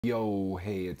Yo,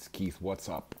 hey, it's Keith. What's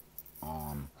up?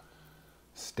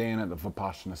 Staying at the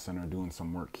Vipassana Center doing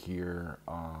some work here.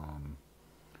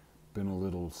 Been a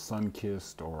little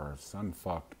sun-kissed or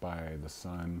sun-fucked by the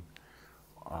sun,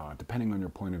 depending on your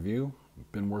point of view.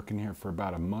 Been working here for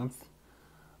about a month.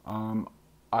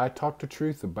 I talked to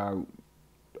Truth about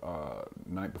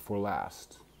night before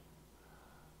last.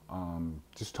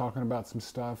 Just talking about some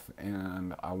stuff,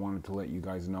 and I wanted to let you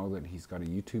guys know that he's got a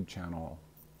YouTube channel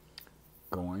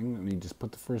going, and he just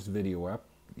put the first video up.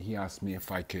 He asked me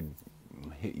if I could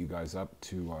hit you guys up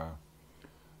to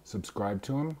subscribe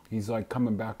to him. He's like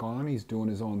coming back on, he's doing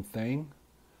his own thing,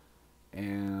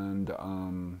 and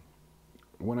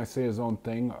when I say his own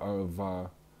thing, of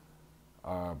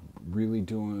really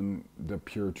doing the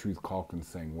pure Truth Calkins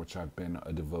thing, which I've been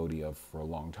a devotee of for a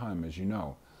long time, as you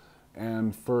know.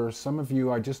 And for some of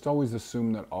you, I just always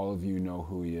assume that all of you know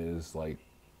who he is, like,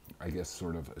 I guess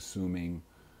sort of assuming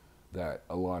that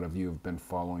a lot of you have been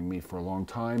following me for a long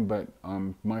time, but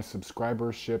my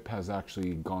subscribership has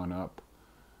actually gone up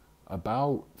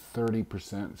about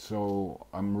 30%, so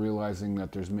I'm realizing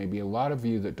that there's maybe a lot of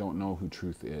you that don't know who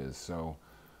Truth is. So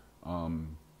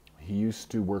he used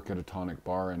to work at a tonic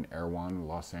bar in Erewhon,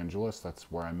 Los Angeles.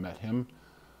 That's where I met him.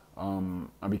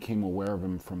 I became aware of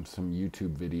him from some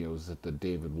YouTube videos that the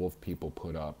David Wolf people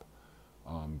put up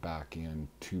back in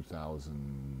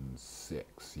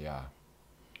 2006, yeah.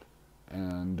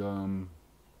 And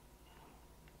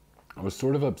I was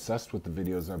sort of obsessed with the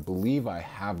videos. I believe I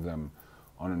have them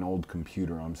on an old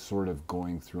computer. I'm sort of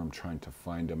going through them, trying to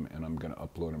find them, and I'm going to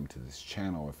upload them to this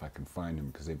channel if I can find them,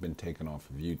 because they've been taken off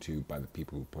of YouTube by the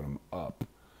people who put them up.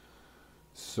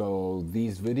 So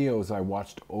these videos I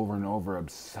watched over and over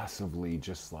obsessively,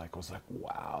 just like, I was like,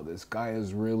 wow, this guy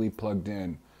is really plugged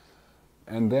in.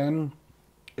 And then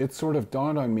it sort of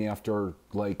dawned on me after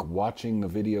like watching the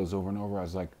videos over and over. I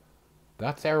was like,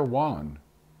 that's Erewhon.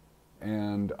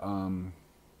 And I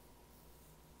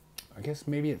guess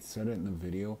maybe it said it in the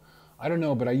video. I don't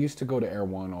know, but I used to go to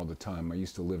Erewhon all the time. I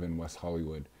used to live in West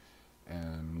Hollywood,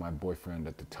 and my boyfriend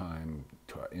at the time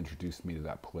introduced me to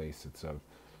that place. It's a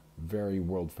very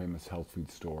world famous health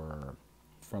food store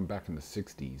from back in the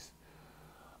 60s.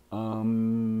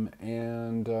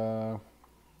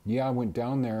 Yeah, I went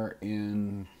down there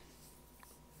in,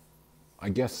 I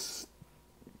guess,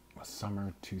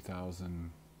 summer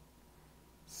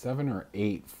 2007 or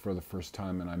 8 for the first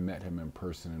time, and I met him in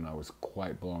person, and I was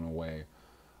quite blown away.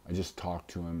 I just talked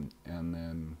to him, and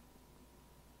then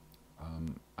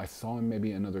I saw him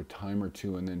maybe another time or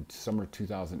two, and then summer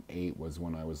 2008 was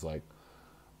when I was like,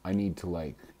 I need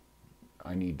to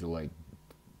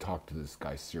talk to this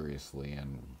guy seriously.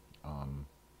 And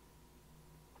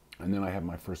then I had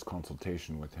my first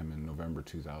consultation with him in November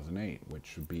 2008,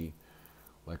 which would be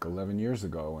like 11 years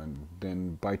ago. And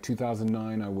then by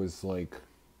 2009 I was like,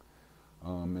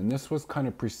 and this was kind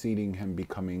of preceding him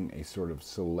becoming a sort of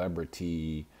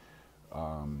celebrity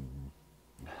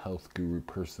health guru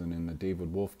person in the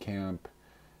David Wolf camp,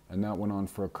 and that went on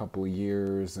for a couple of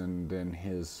years. And then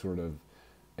his sort of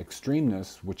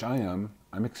extremeness, which I'm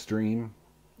extreme.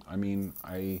 I mean,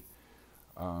 I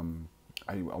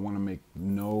want to make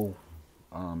no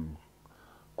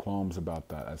qualms about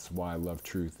that. That's why I love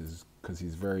Truth, is because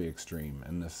he's very extreme.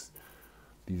 And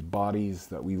these bodies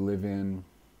that we live in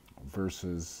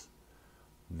versus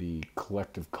the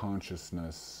collective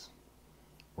consciousness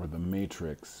or the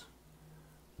matrix,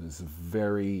 there's a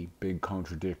very big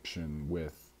contradiction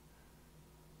with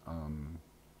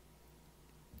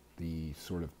the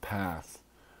sort of path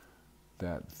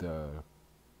that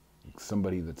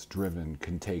somebody that's driven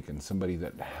can take, and somebody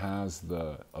that has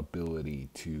the ability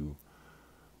to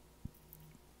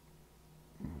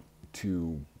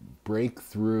break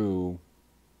through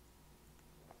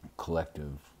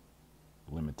collective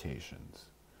limitations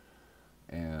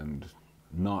and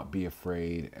not be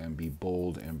afraid and be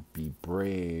bold and be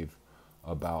brave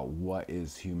about what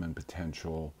is human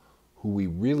potential, who we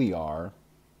really are.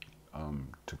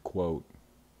 To quote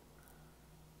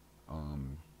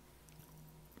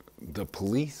the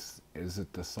Police, is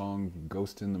it the song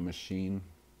Ghost in the Machine?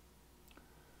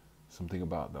 Something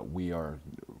about that we are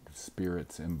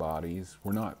spirits in bodies.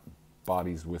 We're not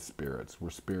bodies with spirits, we're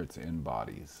spirits in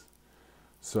bodies.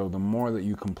 So the more that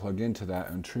you can plug into that,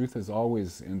 and Truth is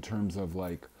always in terms of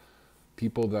like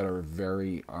people that are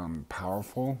very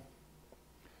powerful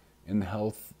in the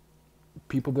health,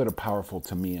 people that are powerful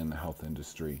to me in the health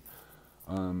industry.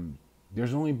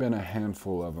 There's only been a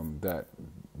handful of them that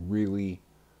really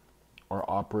are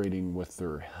operating with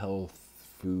their health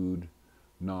food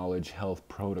knowledge, health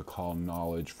protocol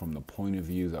knowledge, from the point of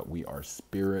view that we are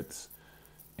spirits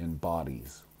in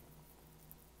bodies.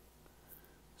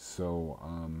 So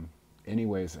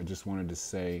anyways, I just wanted to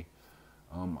say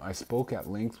I spoke at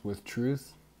length with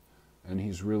Truth, and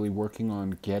he's really working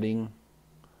on getting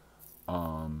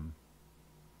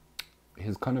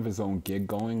his kind of his own gig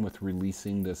going with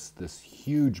releasing this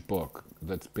huge book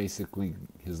that's basically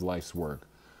his life's work,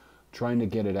 trying to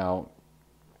get it out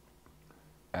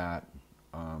at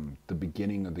the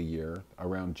beginning of the year,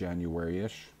 around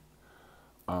January-ish.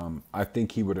 I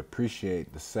think he would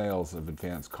appreciate the sales of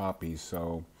advanced copies.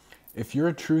 So if you're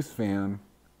a Truth fan,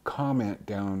 comment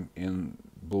down in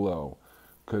below,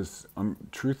 because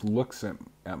Truth looks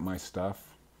at my stuff.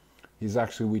 He's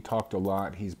actually, we talked a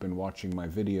lot. He's been watching my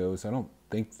videos. I don't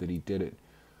think that he did it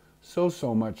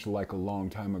so much like a long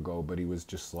time ago, but he was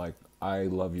just like, I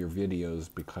love your videos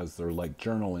because they're like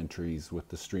journal entries with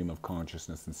the stream of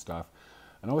consciousness and stuff.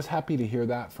 And I was happy to hear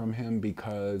that from him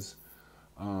because,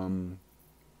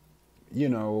 you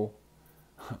know,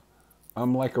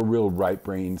 I'm like a real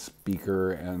right-brain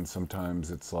speaker, and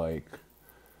sometimes it's like,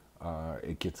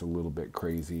 it gets a little bit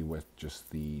crazy with just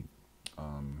the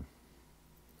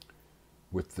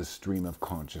stream of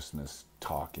consciousness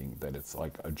talking, that it's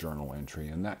like a journal entry,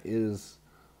 and that is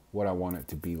what I want it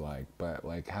to be like. But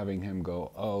like having him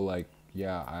go, oh, like,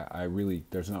 yeah, I really,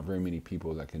 there's not very many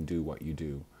people that can do what you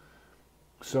do.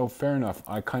 So fair enough,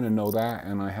 I kind of know that,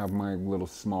 and I have my little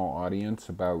small audience,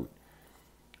 about,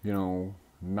 you know,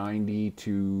 90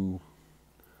 to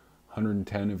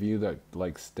 110 of you that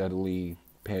like steadily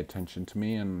pay attention to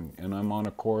me, and I'm on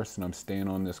a course, and I'm staying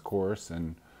on this course,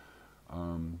 and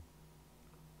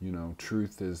you know,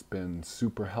 Truth has been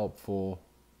super helpful,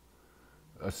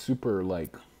 a super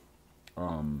like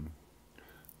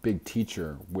big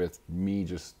teacher with me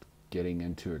just getting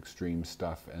into extreme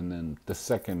stuff. And then the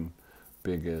second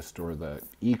biggest, or the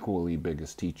equally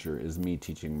biggest teacher, is me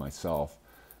teaching myself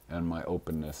and my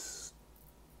openness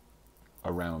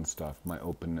around stuff, my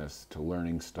openness to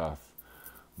learning stuff,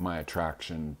 my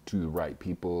attraction to the right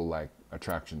people, like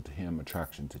attraction to him,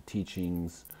 attraction to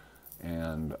teachings,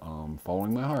 and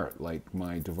following my heart, like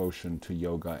my devotion to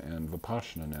yoga and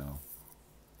Vipassana now.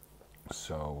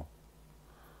 So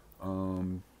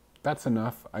that's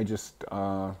enough. I just,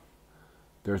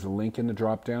 there's a link in the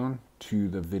drop down to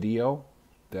the video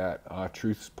that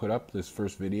Truth's put up, this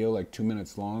first video, like 2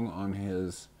 minutes long, on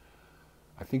his,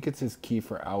 I think it's his key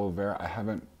for aloe vera. I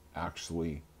haven't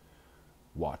actually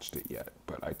watched it yet,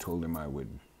 but I told him I would,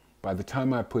 by the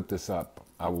time I put this up,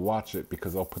 I will watch it,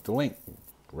 because I'll put the link,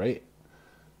 right?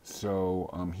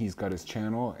 So he's got his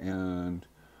channel, and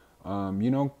you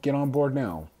know, get on board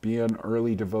now. Be an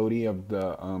early devotee of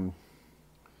the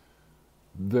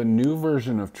new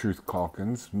version of Truth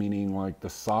Calkins, meaning like the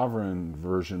sovereign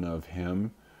version of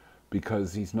him,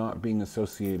 because he's not being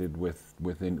associated with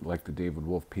like the David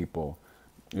Wolf people.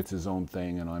 It's his own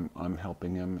thing, and I'm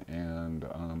helping him, and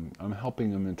I'm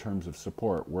helping him in terms of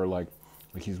support. We're like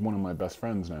he's one of my best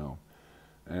friends now,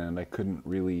 and I couldn't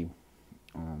really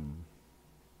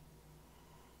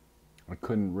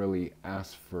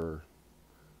ask for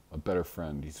a better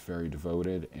friend. He's very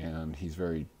devoted, and he's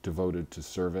very devoted to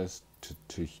service,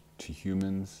 to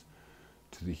humans,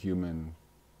 to the human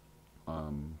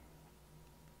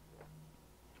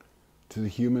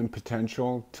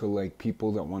potential, to like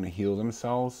people that want to heal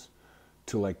themselves,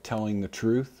 to like telling the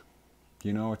truth.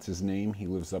 You know, it's his name. He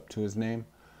lives up to his name.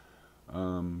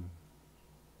 And,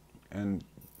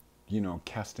 you know,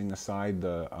 casting aside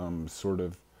the sort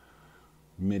of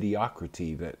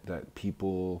mediocrity that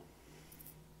people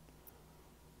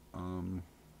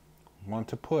want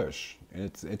to push.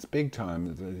 It's big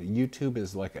time. YouTube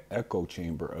is like an echo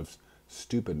chamber of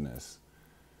stupidness.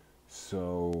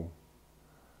 So,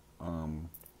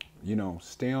 you know,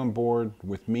 stay on board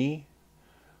with me.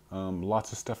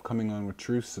 Lots of stuff coming on with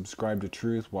Truth. Subscribe to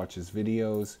Truth. Watch his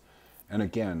videos. And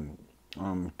again,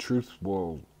 Truth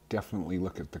will definitely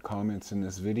look at the comments in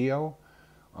this video.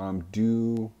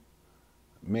 Do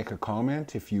make a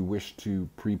comment if you wish to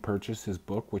pre-purchase his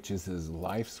book, which is his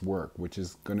life's work, which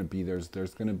is going to be, there's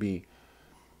going to be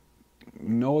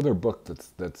no other book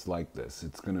that's like this.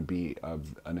 It's going to be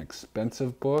an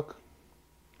expensive book,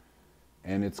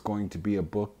 and it's going to be a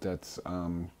book that's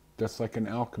like an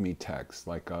alchemy text,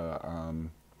 like a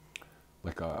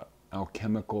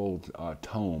alchemical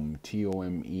tome,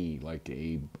 T-O-M-E, like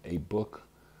a book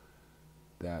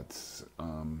that's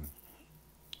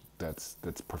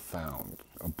profound,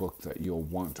 a book that you'll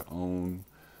want to own.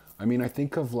 I mean, I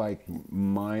think of like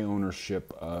my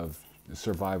ownership of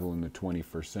Survival in the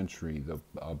 21st Century, the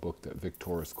book that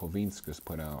Viktoras Kulvinskas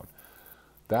put out.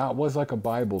 That was like a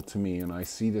Bible to me, and I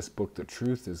see this book that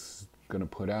Truth is going to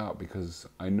put out, because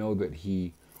I know that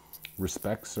he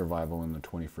respects survival in the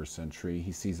 21st century.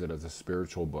 He sees it as a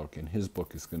spiritual book, and his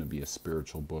book is going to be a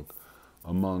spiritual book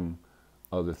among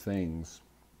other things.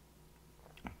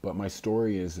 But my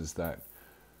story is that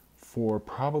for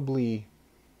probably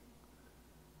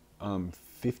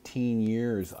 15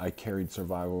 years, I carried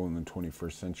survival in the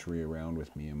 21st century around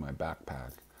with me in my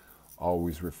backpack,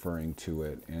 always referring to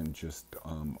it and just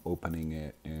opening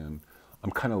it. And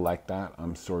I'm kind of like that.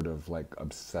 I'm sort of like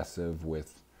obsessive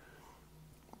with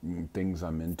things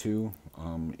I'm into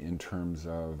in terms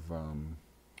of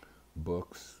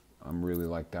books. I'm really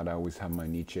like that. I always have my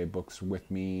Nietzsche books with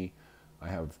me. I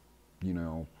have, you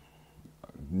know,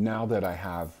 now that I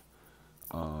have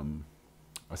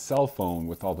a cell phone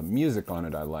with all the music on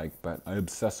it I like, but I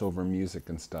obsess over music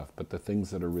and stuff. But the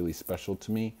things that are really special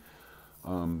to me,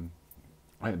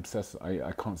 I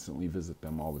constantly visit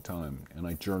them all the time, and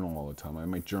I journal all the time. I have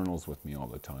my journals with me all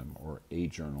the time, or a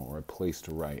journal, or a place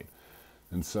to write.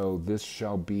 And so this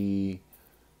shall be,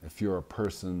 if you're a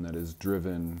person that is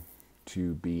driven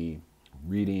to be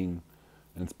reading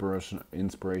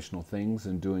inspirational things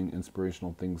and doing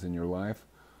inspirational things in your life,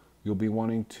 you'll be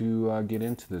wanting to get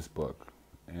into this book.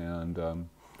 And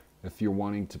if you're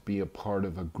wanting to be a part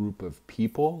of a group of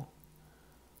people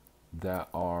that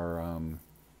are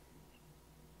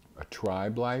a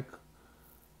tribe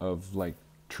of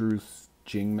Truth's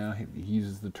Jing, he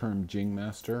uses the term Jing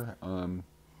master.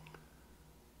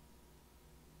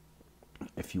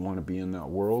 If you want to be in that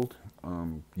world,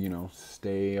 you know,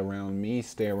 stay around me,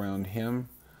 stay around him,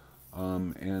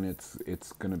 and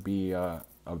it's going to be a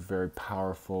very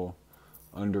powerful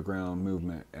underground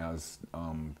movement as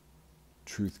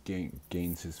Truth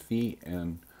gains his feet,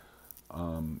 and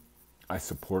I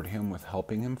support him with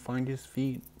helping him find his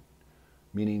feet,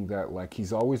 meaning that like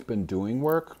he's always been doing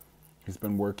work. He's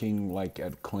been working like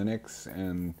at clinics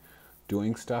and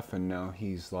doing stuff, and now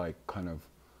he's like kind of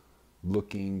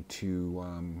looking to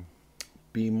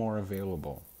be more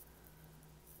available,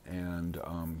 and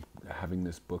having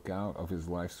this book out of his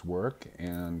life's work,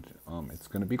 and it's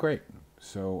going to be great.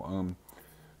 So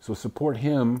so support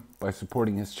him by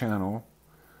supporting his channel.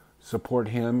 Support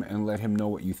him and let him know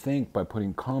what you think by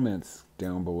putting comments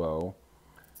down below,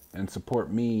 and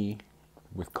support me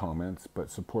with comments,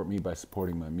 but support me by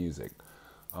supporting my music.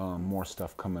 More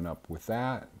stuff coming up with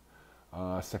that.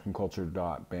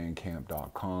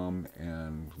 secondculture.bandcamp.com,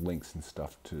 and links and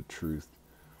stuff to Truth,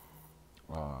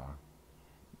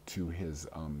 to his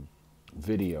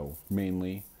video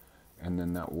mainly, and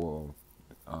then that will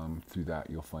through that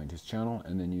you'll find his channel,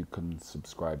 and then you can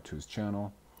subscribe to his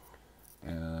channel,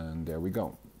 and there we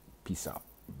go. Peace out.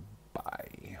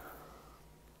 Bye.